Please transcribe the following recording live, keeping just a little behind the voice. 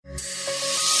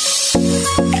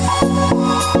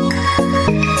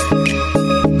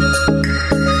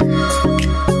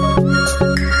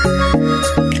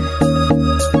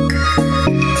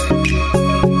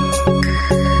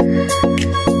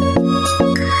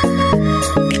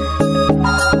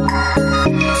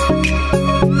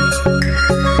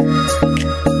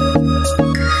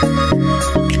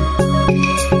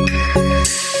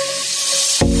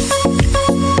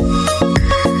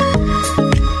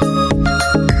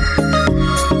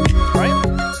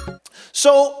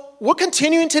So we're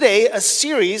continuing today a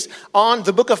series on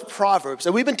the book of Proverbs.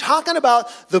 And we've been talking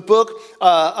about the book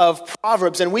of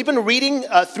Proverbs. And we've been reading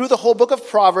through the whole book of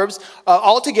Proverbs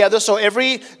all together. So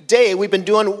every day we've been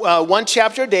doing one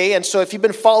chapter a day. And so if you've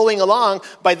been following along,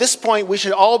 by this point we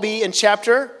should all be in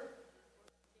chapter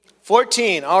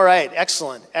 14. All right.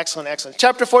 Excellent.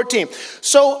 Chapter 14.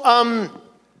 So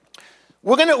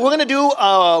we're gonna do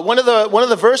one of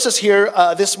the verses here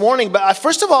this morning. But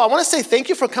first of all, I want to say thank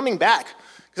you for coming back,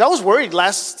 because I was worried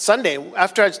last Sunday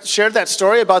after I shared that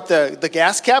story about the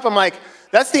gas cap. I'm like,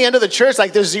 that's the end of the church.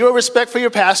 Like, there's zero respect for your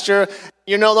pastor.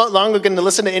 You're no longer going to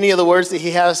listen to any of the words that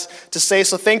he has to say.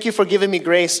 So thank you for giving me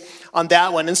grace on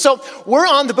that one. And so we're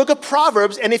on the book of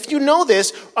Proverbs. And if you know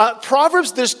this,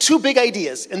 Proverbs, there's two big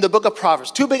ideas in the book of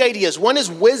Proverbs. Two big ideas. One is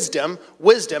wisdom.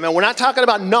 And we're not talking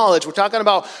about knowledge. We're talking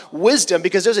about wisdom,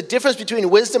 because there's a difference between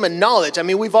wisdom and knowledge. I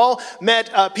mean, we've all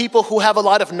met people who have a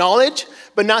lot of knowledge,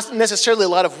 but not necessarily a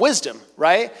lot of wisdom,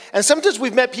 right? And sometimes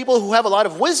we've met people who have a lot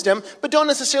of wisdom, but don't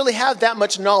necessarily have that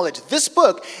much knowledge. This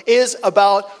book is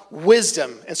about wisdom.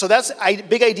 And so that's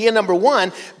big idea number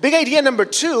one. Big idea number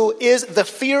two is the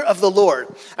fear of the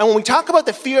Lord. And when we talk about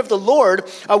the fear of the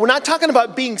Lord, we're not talking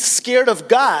about being scared of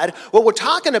God. What we're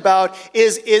talking about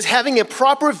is having a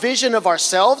proper vision of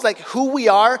ourselves, like who we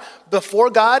are before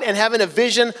God, and having a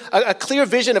vision, a clear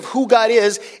vision of who God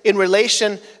is in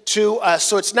relation to us.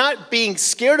 So it's not being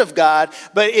scared of God,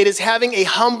 but it is having a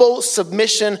humble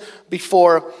submission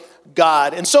before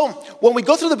God. And so when we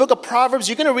go through the book of Proverbs,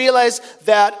 you're going to realize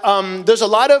that there's a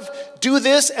lot of do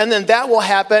this and then that will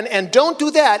happen, and don't do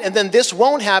that and then this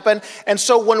won't happen. And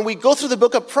so when we go through the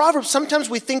book of Proverbs, sometimes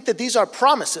we think that these are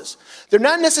promises. They're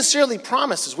not necessarily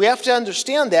promises. We have to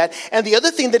understand that. And the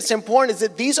other thing that's important is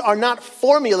that these are not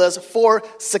formulas for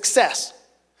success,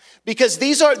 because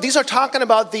these are talking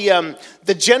about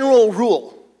the general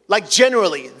rule. Like,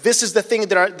 generally, this is the thing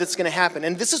that's going to happen.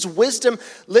 And this is wisdom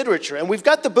literature. And we've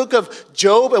got the book of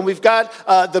Job, and we've got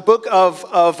the book of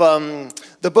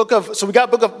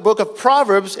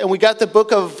Proverbs, and we got the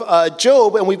book of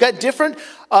Job, and we've got different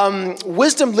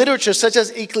wisdom literature, such as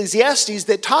Ecclesiastes,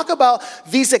 that talk about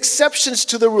these exceptions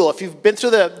to the rule. If you've been through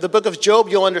the book of Job,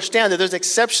 you'll understand that there's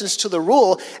exceptions to the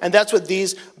rule, and that's what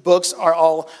these books are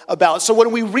all about. So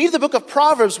when we read the book of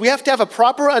Proverbs, we have to have a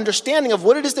proper understanding of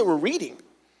what it is that we're reading.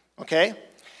 Okay?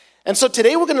 And so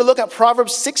today we're going to look at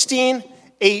Proverbs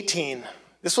 16:18.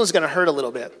 This one's going to hurt a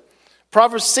little bit.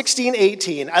 Proverbs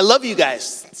 16:18. I love you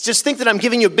guys. Just think that I'm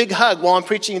giving you a big hug while I'm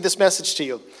preaching this message to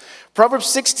you. Proverbs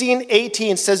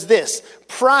 16:18 says this: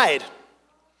 Pride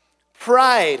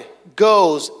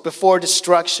goes before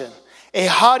destruction, a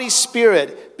haughty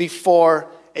spirit before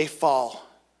a fall.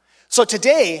 So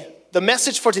today, the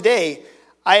message for today,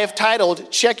 I have titled,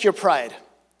 Check Your Pride.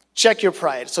 Check your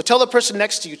pride. So tell the person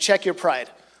next to you, check your pride.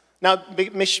 Now,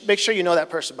 make sure you know that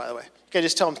person, by the way. Okay,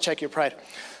 just tell them, check your pride.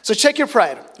 So check your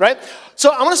pride, right?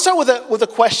 So I want to start with a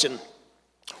question.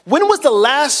 When was the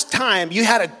last time you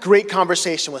had a great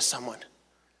conversation with someone?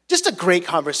 Just a great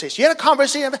conversation. You had a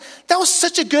conversation. That was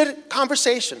such a good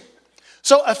conversation.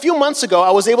 So a few months ago,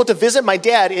 I was able to visit my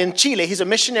dad in Chile. He's a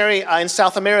missionary in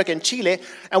South America, in Chile.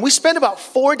 And we spent about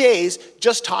 4 days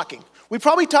just talking. We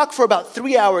probably talked for about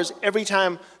 3 hours every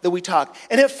time that we talked.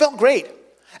 And it felt great.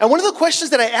 And one of the questions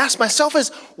that I asked myself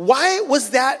is, why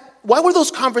were those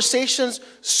conversations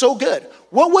so good?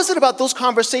 What was it about those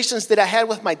conversations that I had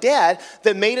with my dad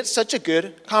that made it such a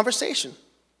good conversation?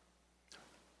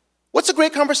 What's a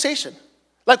great conversation?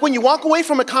 Like, when you walk away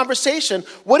from a conversation,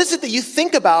 what is it that you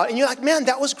think about? And you're like, man,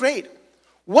 that was great.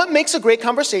 What makes a great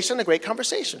conversation a great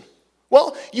conversation?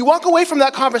 Well, you walk away from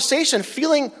that conversation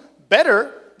feeling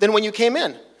better than when you came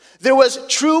in. There was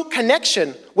true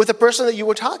connection with the person that you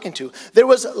were talking to. There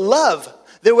was love.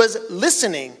 There was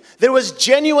listening. There was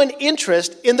genuine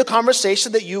interest in the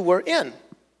conversation that you were in.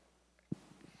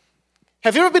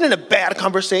 Have you ever been in a bad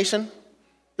conversation?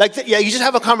 You just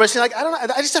have a conversation like,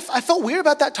 I felt weird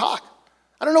about that talk.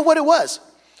 I don't know what it was.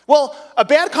 Well, a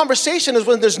bad conversation is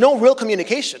when there's no real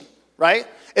communication, right?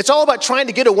 It's all about trying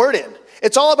to get a word in.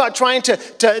 It's all about trying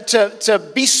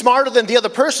to be smarter than the other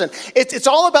person. It's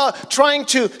all about trying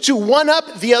to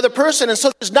one-up the other person. And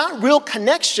so there's not real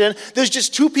connection. There's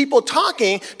just two people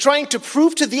talking, trying to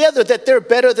prove to the other that they're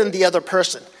better than the other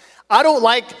person. I don't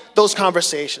like those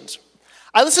conversations.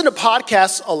 I listen to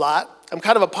podcasts a lot. I'm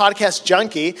kind of a podcast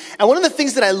junkie. And one of the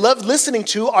things that I love listening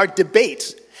to are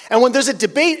debates. And when there's a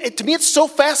debate, to me, it's so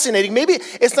fascinating. Maybe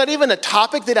it's not even a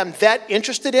topic that I'm that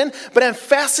interested in, but I'm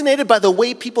fascinated by the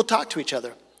way people talk to each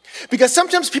other. Because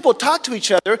sometimes people talk to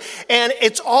each other, and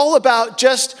it's all about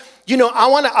just I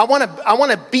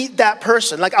want to beat that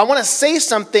person. Like, I want to say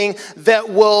something that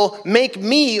will make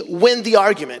me win the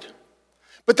argument.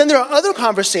 But then there are other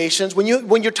conversations when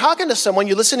you're talking to someone,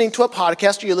 you're listening to a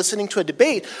podcast or you're listening to a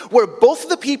debate where both of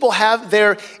the people have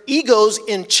their egos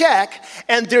in check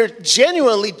and they're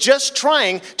genuinely just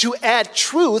trying to add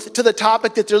truth to the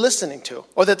topic that they're listening to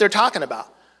or that they're talking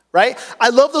about, right? I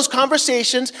love those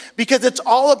conversations because it's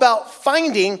all about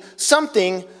finding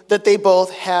something that they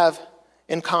both have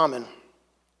in common.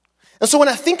 And so when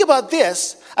I think about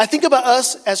this, I think about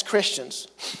us as Christians.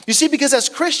 You see, because as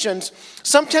Christians,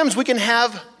 sometimes we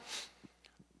have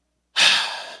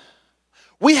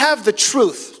the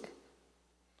truth.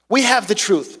 We have the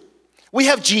truth. We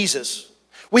have Jesus.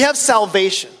 We have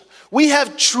salvation. We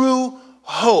have true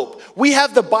hope. We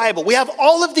have the Bible. We have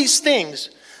all of these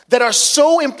things that are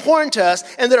so important to us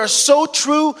and that are so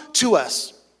true to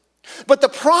us. But the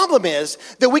problem is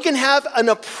that we can have an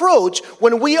approach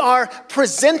when we are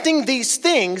presenting these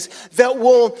things that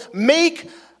will make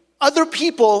other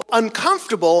people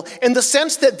uncomfortable in the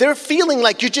sense that they're feeling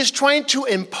like you're just trying to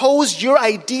impose your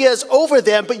ideas over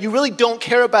them, but you really don't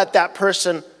care about that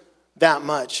person that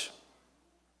much.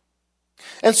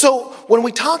 And so when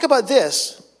we talk about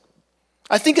this,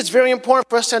 I think it's very important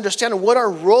for us to understand what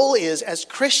our role is as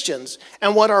Christians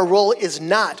and what our role is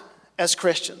not as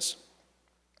Christians.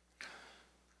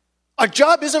 Our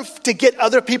job isn't to get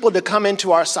other people to come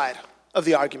into our side of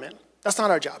the argument. That's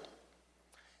not our job.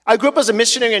 I grew up as a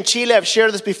missionary in Chile. I've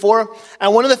shared this before.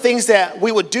 And one of the things that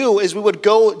we would do is we would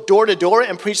go door to door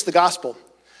and preach the gospel.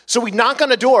 So we'd knock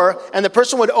on a door, and the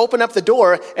person would open up the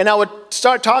door, and I would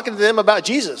start talking to them about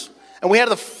Jesus. And we had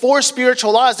the 4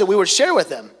 spiritual laws that we would share with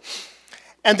them.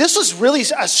 And this was really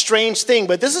a strange thing,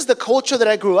 but this is the culture that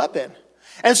I grew up in.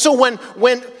 And so when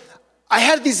I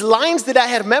had these lines that I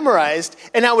had memorized,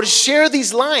 and I would share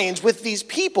these lines with these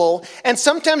people, and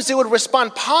sometimes they would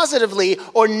respond positively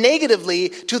or negatively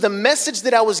to the message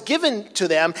that I was given to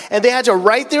them, and they had to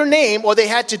write their name, or they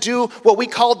had to do what we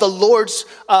call the Lord's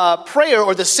Prayer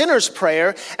or the sinner's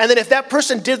prayer, and then if that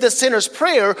person did the sinner's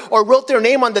prayer or wrote their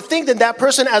name on the thing, then that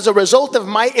person, as a result of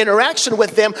my interaction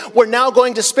with them, were now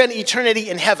going to spend eternity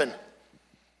in heaven.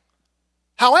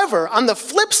 However, on the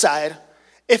flip side,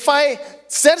 if I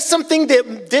said something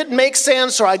that didn't make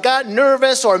sense, or I got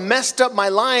nervous or messed up my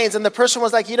lines, and the person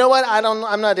was like, you know what,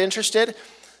 I'm not interested,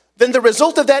 then the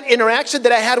result of that interaction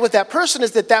that I had with that person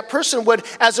is that that person would,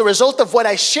 as a result of what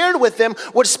I shared with them,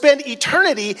 would spend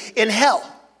eternity in hell.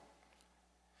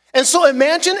 And so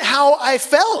imagine how I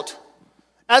felt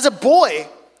as a boy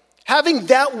having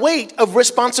that weight of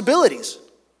responsibilities.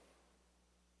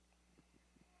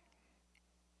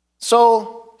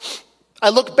 So I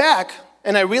look back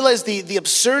and I realized the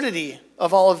absurdity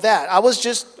of all of that. I was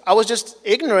just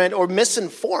ignorant or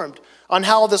misinformed on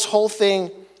how this whole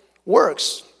thing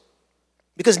works.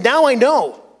 Because now I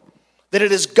know that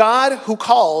it is God who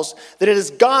calls, that it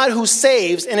is God who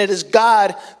saves, and it is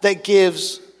God that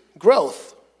gives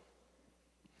growth.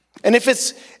 And if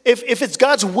it's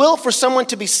God's will for someone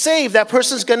to be saved, that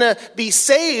person's going to be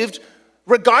saved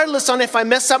regardless on if I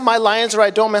mess up my lines or I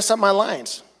don't mess up my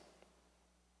lines.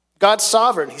 God's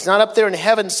sovereign. He's not up there in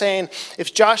heaven saying,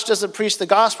 if Josh doesn't preach the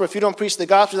gospel, if you don't preach the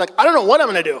gospel, he's like, I don't know what I'm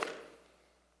going to do.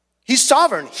 He's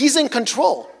sovereign. He's in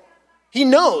control. He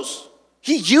knows.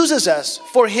 He uses us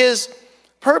for his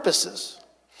purposes.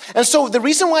 And so the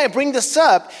reason why I bring this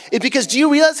up is because do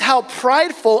you realize how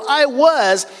prideful I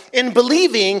was in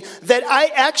believing that I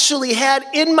actually had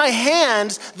in my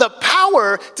hands the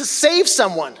power to save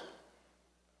someone?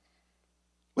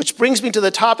 Which brings me to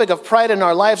the topic of pride in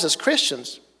our lives as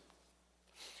Christians.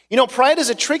 You know, pride is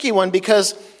a tricky one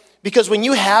because when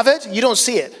you have it, you don't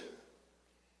see it.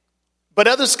 But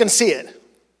others can see it.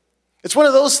 It's one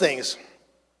of those things.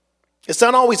 It's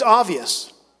not always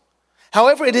obvious.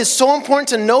 However, it is so important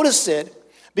to notice it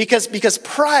because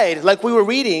pride, like we were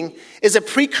reading, is a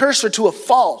precursor to a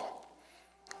fall.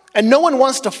 And no one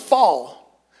wants to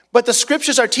fall. But the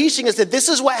scriptures are teaching us that this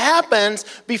is what happens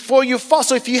before you fall.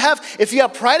 So if you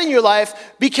have pride in your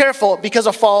life, be careful because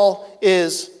a fall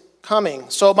is coming.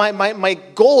 So my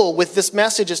goal with this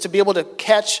message is to be able to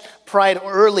catch pride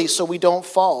early so we don't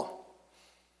fall.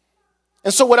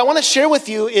 And so what I want to share with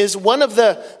you is one of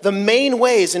the main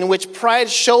ways in which pride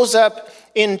shows up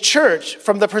in church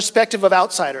from the perspective of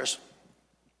outsiders.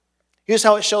 Here's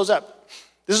how it shows up.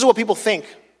 This is what people think.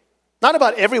 Not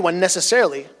about everyone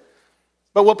necessarily,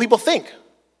 but what people think.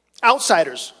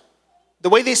 Outsiders, the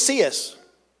way they see us.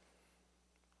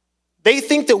 They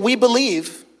think that we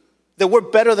believe that we're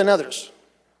better than others.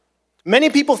 Many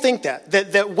people think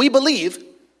that we believe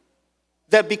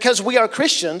that because we are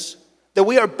Christians, that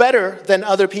we are better than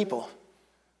other people.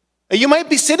 You might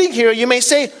be sitting here, you may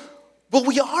say, well,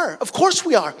 we are. Of course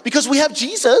we are, because we have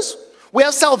Jesus. We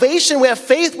have salvation, we have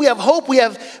faith, we have hope, we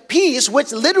have peace,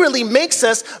 which literally makes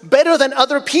us better than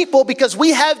other people because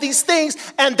we have these things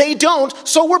and they don't,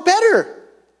 so we're better.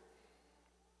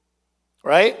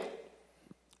 Right?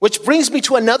 Which brings me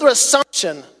to another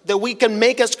assumption that we can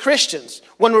make as Christians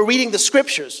when we're reading the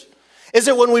scriptures. Is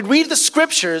that when we read the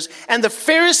scriptures and the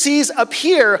Pharisees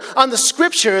appear on the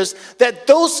scriptures,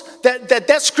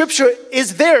 that scripture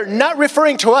is there not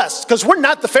referring to us, because we're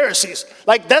not the Pharisees.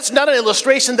 Like, that's not an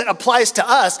illustration that applies to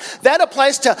us. That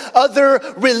applies to other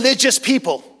religious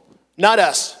people, not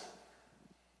us.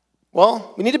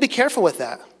 Well, we need to be careful with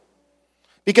that.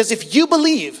 Because if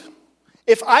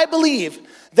I believe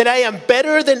that I am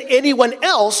better than anyone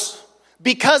else,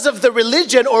 because of the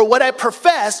religion or what I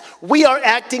profess, we are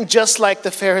acting just like the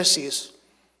Pharisees.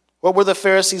 What were the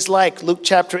Pharisees like? Luke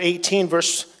chapter 18,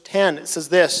 verse 10, it says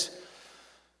this.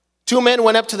 2 men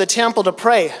went up to the temple to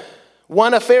pray,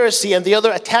 one a Pharisee and the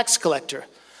other a tax collector.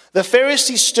 The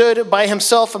Pharisee stood by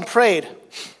himself and prayed,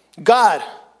 God,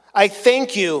 I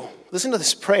thank you. Listen to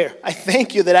this prayer. I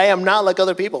thank you that I am not like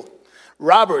other people.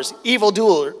 Robbers,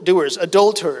 evildoers,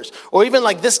 adulterers, or even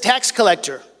like this tax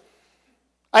collector.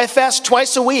 I fast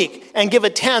twice a week and give a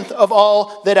tenth of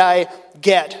all that I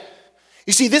get.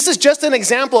 You see, this is just an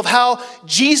example of how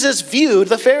Jesus viewed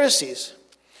the Pharisees.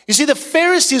 You see, the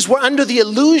Pharisees were under the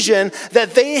illusion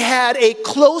that they had a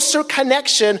closer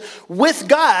connection with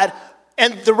God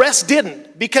and the rest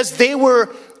didn't, because they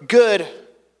were good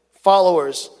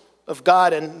followers of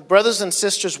God. And brothers and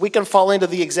sisters, we can fall into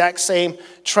the exact same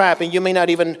trap, and you may not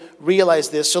even realize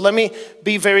this. So let me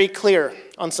be very clear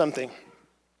on something.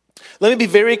 Let me be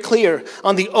very clear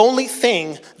on the only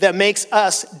thing that makes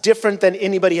us different than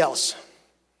anybody else.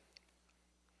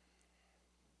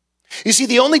 You see,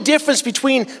 the only difference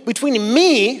between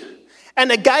me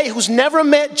and a guy who's never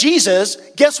met Jesus,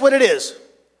 guess what it is?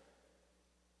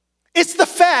 It's the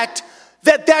fact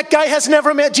that that guy has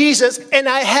never met Jesus and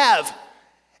I have.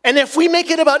 And if we make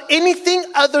it about anything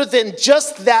other than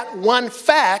just that one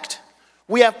fact,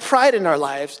 we have pride in our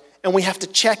lives and we have to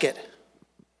check it.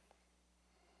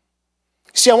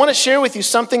 See, I want to share with you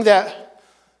something that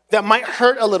might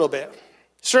hurt a little bit.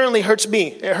 Certainly hurts me.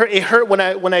 It hurt when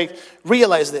I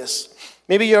realized this.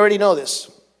 Maybe you already know this.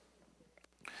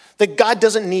 That God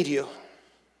doesn't need you.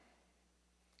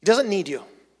 He doesn't need you.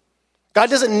 God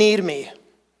doesn't need me.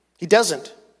 He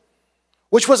doesn't.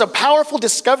 Which was a powerful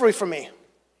discovery for me.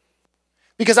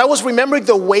 Because I was remembering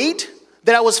the weight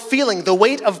that I was feeling, the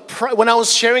weight of pride, when I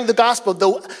was sharing the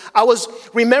gospel. I was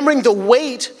remembering the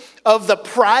weight of the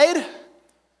pride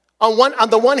on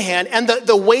the one hand, and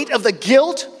the weight of the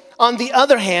guilt on the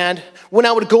other hand, when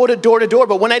I would go to door.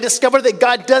 But when I discovered that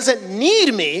God doesn't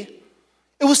need me,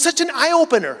 it was such an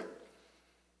eye-opener.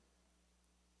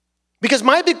 Because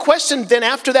my big question then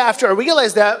after I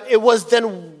realized that, it was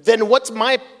then what's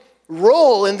my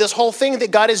role in this whole thing that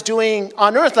God is doing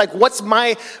on earth? Like, what's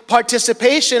my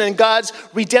participation in God's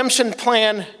redemption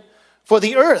plan for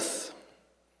the earth?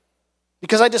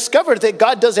 Because I discovered that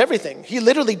God does everything. He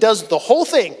literally does the whole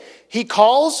thing. He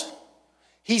calls,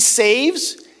 he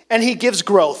saves, and he gives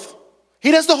growth. He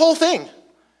does the whole thing.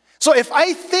 So if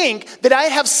I think that I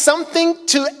have something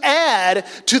to add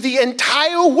to the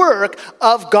entire work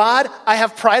of God, I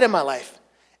have pride in my life.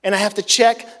 And I have to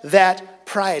check that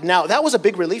pride. Now, that was a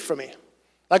big relief for me.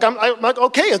 Like, I'm like,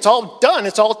 okay, it's all done.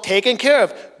 It's all taken care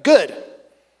of. Good.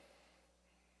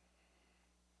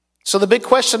 So the big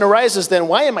question arises then,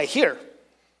 why am I here?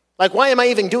 Like, why am I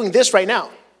even doing this right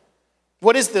now?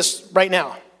 What is this right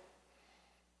now?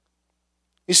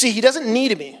 You see, he doesn't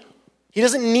need me. He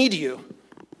doesn't need you.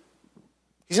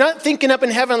 He's not thinking up in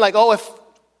heaven like, oh, if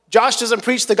Josh doesn't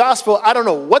preach the gospel, I don't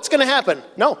know what's going to happen.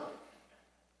 No.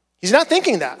 He's not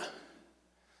thinking that.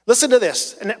 Listen to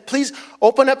this. And please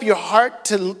open up your heart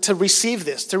to receive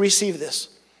this,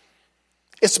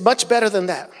 It's much better than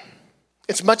that.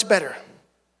 It's much better.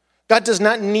 God does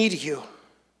not need you.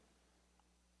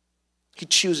 He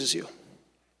chooses you.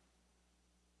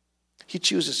 He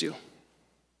chooses you.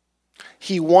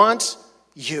 He wants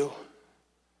you.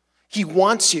 He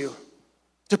wants you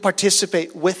to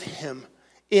participate with him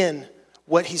in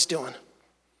what he's doing.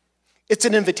 It's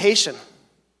an invitation.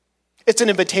 It's an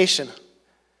invitation.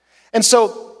 And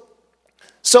so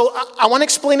I want to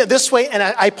explain it this way, and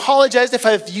I apologize if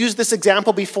I've used this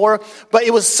example before, but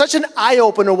it was such an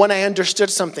eye-opener when I understood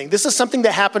something. This is something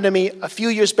that happened to me a few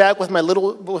years back with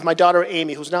my daughter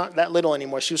Amy, who's not that little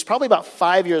anymore. She was probably about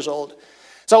 5 years old.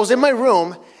 So I was in my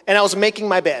room, and I was making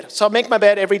my bed. So I make my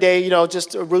bed every day,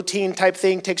 just a routine type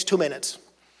thing, takes 2 minutes.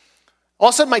 All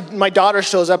of a sudden, my daughter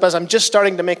shows up as I'm just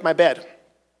starting to make my bed.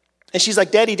 And she's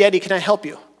like, Daddy, can I help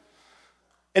you?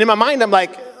 And in my mind, I'm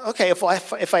like, okay,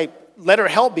 if I let her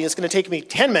help me, it's going to take me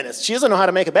 10 minutes. She doesn't know how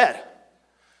to make a bed.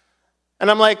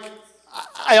 And I'm like,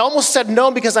 I almost said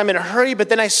no because I'm in a hurry, but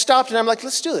then I stopped and I'm like,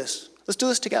 let's do this. Let's do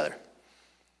this together.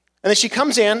 And then she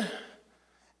comes in,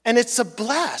 and it's a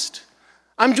blast.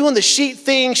 I'm doing the sheet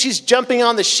thing. She's jumping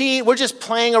on the sheet. We're just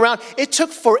playing around. It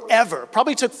took forever.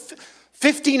 Probably took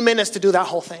 15 minutes to do that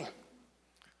whole thing.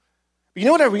 But you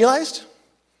know what I realized?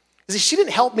 Is that she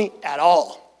didn't help me at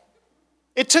all.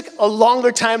 It took a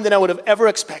longer time than I would have ever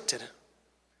expected.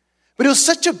 But it was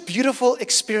such a beautiful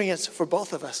experience for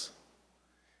both of us.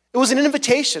 It was an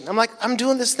invitation. I'm like, I'm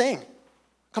doing this thing.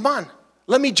 Come on,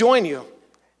 let me join you.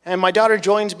 And my daughter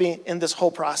joins me in this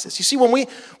whole process. You see,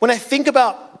 when I think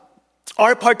about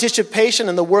our participation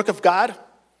in the work of God,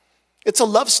 it's a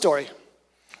love story.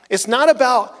 It's not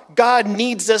about God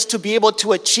needs us to be able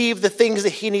to achieve the things that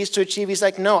he needs to achieve. He's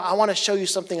like, no, I want to show you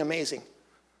something amazing.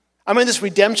 I'm in this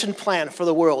redemption plan for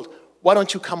the world. Why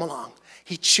don't you come along?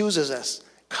 He chooses us.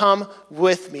 Come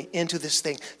with me into this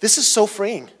thing. This is so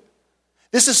freeing.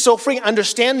 This is so freeing.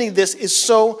 Understanding this is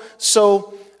so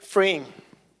freeing.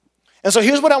 And so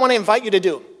here's what I want to invite you to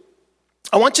do.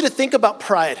 I want you to think about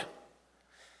pride.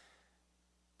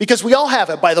 Because we all have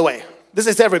it, by the way. This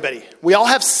is everybody. We all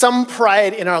have some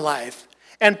pride in our life.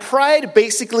 And pride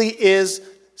basically is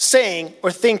saying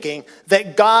or thinking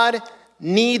that God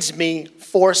needs me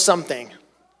for something.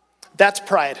 That's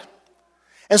pride.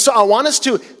 And so I want us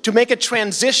to make a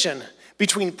transition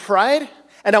between pride,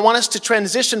 and I want us to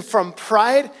transition from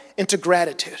pride into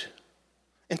gratitude.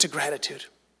 Into gratitude.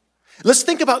 Let's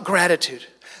think about gratitude.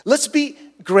 Let's be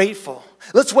grateful.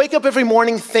 Let's wake up every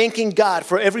morning thanking God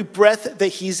for every breath that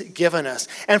he's given us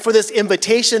and for this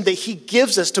invitation that he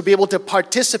gives us to be able to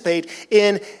participate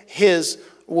in his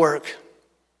work.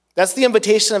 That's the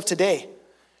invitation of today.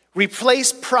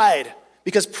 Replace pride,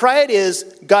 because pride is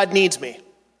God needs me.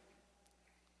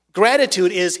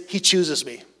 Gratitude is he chooses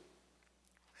me.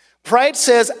 Pride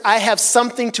says I have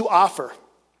something to offer.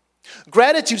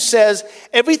 Gratitude says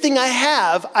everything I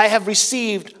have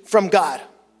received from God.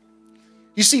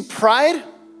 You see, pride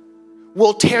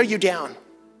will tear you down,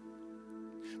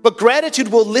 but gratitude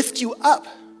will lift you up.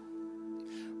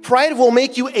 Pride will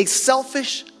make you a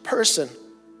selfish person.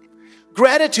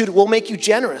 Gratitude will make you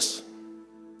generous.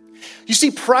 You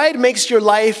see, pride makes your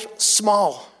life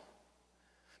small,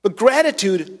 but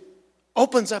gratitude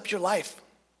opens up your life.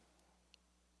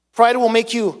 Pride will make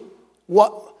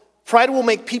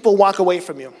people walk away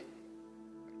from you.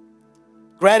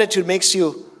 Gratitude makes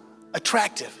you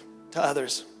attractive to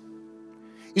others.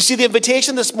 You see, the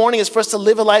invitation this morning is for us to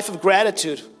live a life of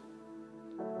gratitude.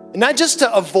 And not just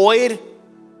to avoid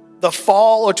the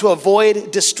fall or to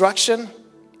avoid destruction,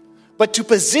 but to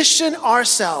position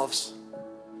ourselves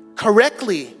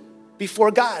correctly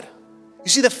before God. You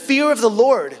see, the fear of the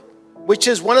Lord, which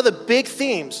is one of the big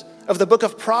themes of the book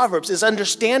of Proverbs, is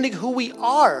understanding who we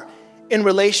are in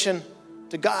relation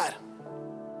to God.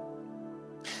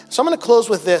 So I'm going to close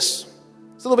with this.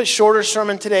 It's a little bit shorter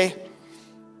sermon today,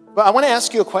 but I want to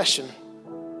ask you a question.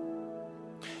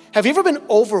 Have you ever been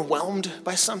overwhelmed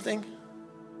by something?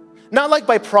 Not like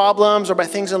by problems or by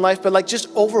things in life, but like just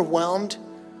overwhelmed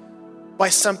by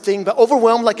something, but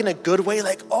overwhelmed like in a good way,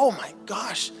 like, oh my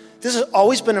gosh, this has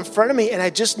always been in front of me and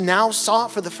I just now saw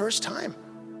it for the first time.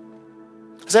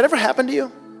 Has that ever happened to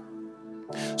you?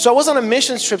 So I was on a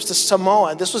missions trip to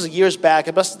Samoa. This was years back.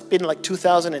 It must have been like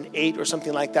 2008 or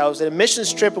something like that. I was at a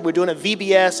missions trip and we were doing a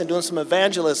VBS and doing some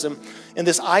evangelism in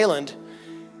this island.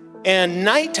 And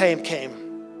nighttime came.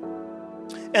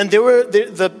 And there were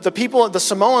the people, the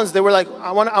Samoans, they were like,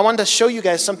 I wanted to show you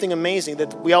guys something amazing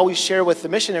that we always share with the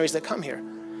missionaries that come here.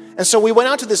 And so we went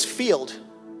out to this field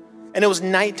and it was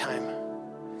nighttime.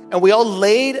 And we all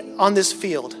laid on this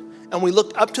field. And we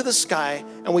looked up to the sky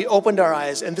and we opened our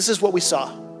eyes, and this is what we saw.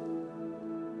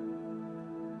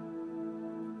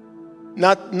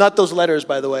 Not those letters,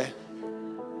 by the way.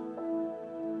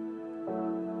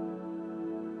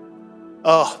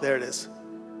 Oh, there it is.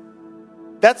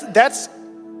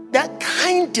 That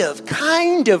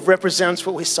kind of represents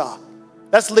what we saw.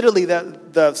 That's literally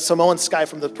the Samoan sky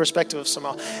from the perspective of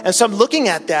Samoa. And so I'm looking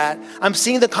at that. I'm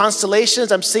seeing the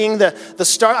constellations. I'm seeing the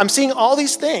star. I'm seeing all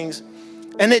these things.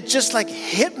 And it just like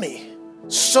hit me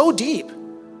so deep.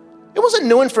 It wasn't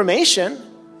new information.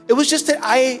 It was just that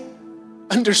I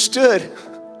understood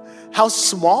how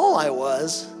small I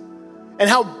was and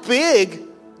how big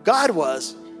God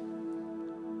was.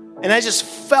 And I just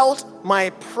felt my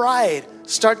pride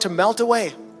start to melt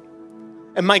away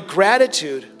and my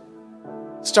gratitude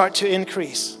start to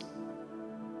increase.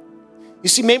 You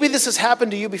see, maybe this has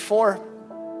happened to you before.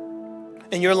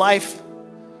 in your life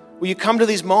where you come to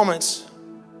these moments.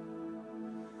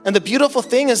 And the beautiful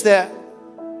thing is that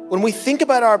when we think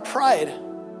about our pride,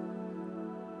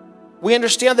 we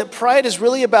understand that pride is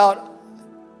really about,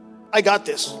 I got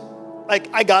this.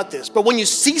 Like, I got this. But when you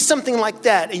see something like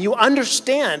that and you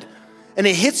understand and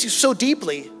it hits you so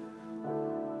deeply,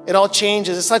 it all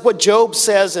changes. It's like what Job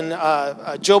says in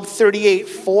Job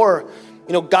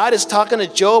 38:4. God is talking to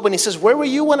Job and he says, where were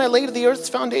you when I laid the earth's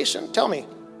foundation? Tell me,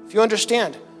 if you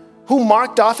understand. Who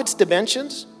marked off its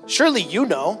dimensions? Surely you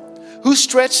know. Who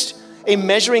stretched a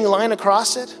measuring line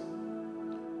across it?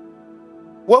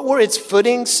 What were its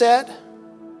footings set?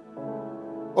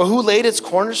 Or who laid its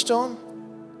cornerstone?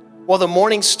 While the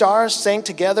morning stars sang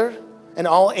together and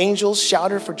all angels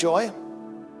shouted for joy.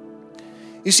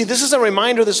 You see, this is a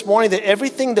reminder this morning that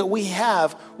everything that we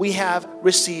have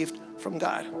received from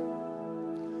God.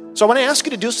 So I want to ask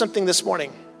you to do something this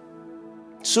morning.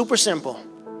 Super simple.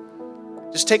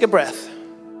 Just take a breath.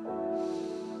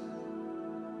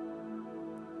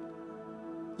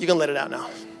 You can let it out now.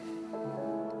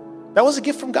 That was a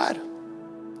gift from God.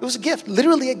 It was a gift,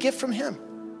 literally a gift from him.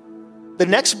 The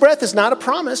next breath is not a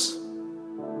promise.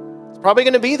 It's probably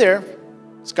going to be there.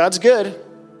 It's God's good.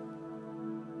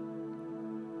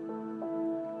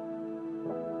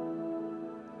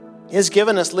 He has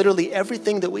given us literally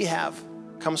everything that we have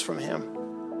comes from him.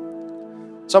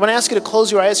 So I'm going to ask you to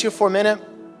close your eyes here for a minute.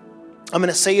 I'm going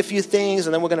to say a few things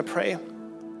and then we're going to pray.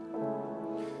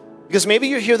 Because maybe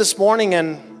you're here this morning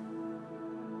and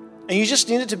you just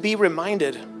needed to be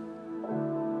reminded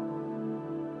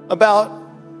about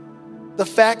the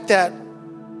fact that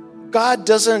God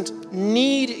doesn't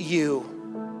need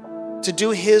you to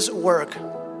do his work,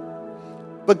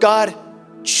 but God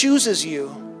chooses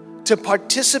you to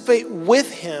participate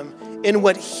with him in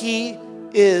what he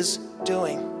is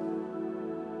doing.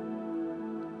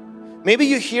 Maybe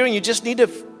you're here and you just need to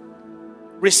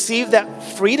receive that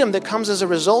freedom that comes as a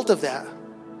result of that,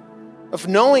 of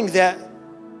knowing that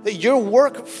your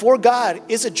work for God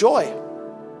is a joy.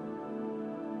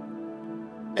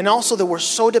 And also that we're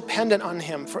so dependent on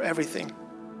him for everything.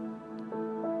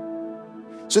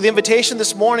 So the invitation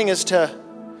this morning is to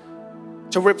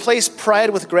replace pride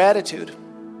with gratitude.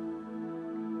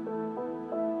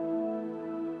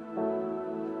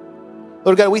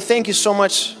 Lord God, we thank you so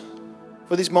much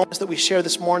for these moments that we share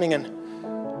this morning.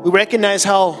 And we recognize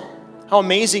how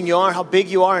amazing you are, how big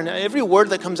you are. And every word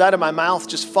that comes out of my mouth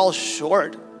just falls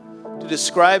short to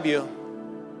describe you.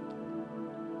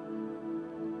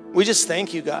 We just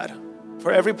thank you, God,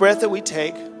 for every breath that we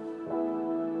take,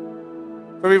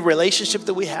 for every relationship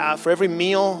that we have, for every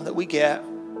meal that we get.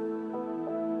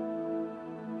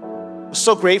 We're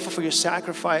so grateful for your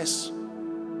sacrifice.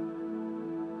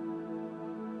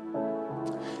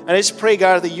 And I just pray,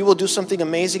 God, that you will do something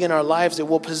amazing in our lives that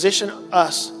will position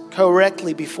us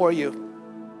correctly before you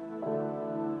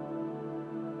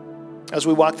as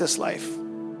we walk this life.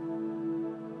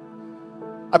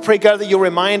 I pray, God, that you'll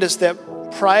remind us that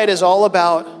pride is all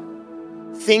about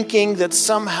thinking that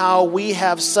somehow we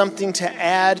have something to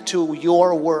add to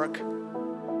your work.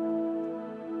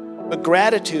 But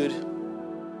gratitude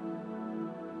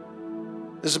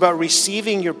is about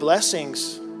receiving your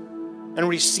blessings and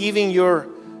receiving your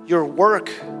work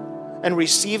and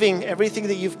receiving everything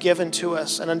that you've given to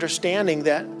us and understanding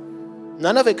that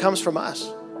none of it comes from us.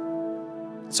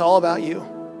 It's all about you.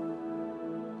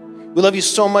 We love you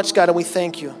so much, God, and we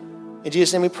thank you. In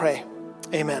Jesus' name we pray.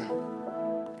 Amen.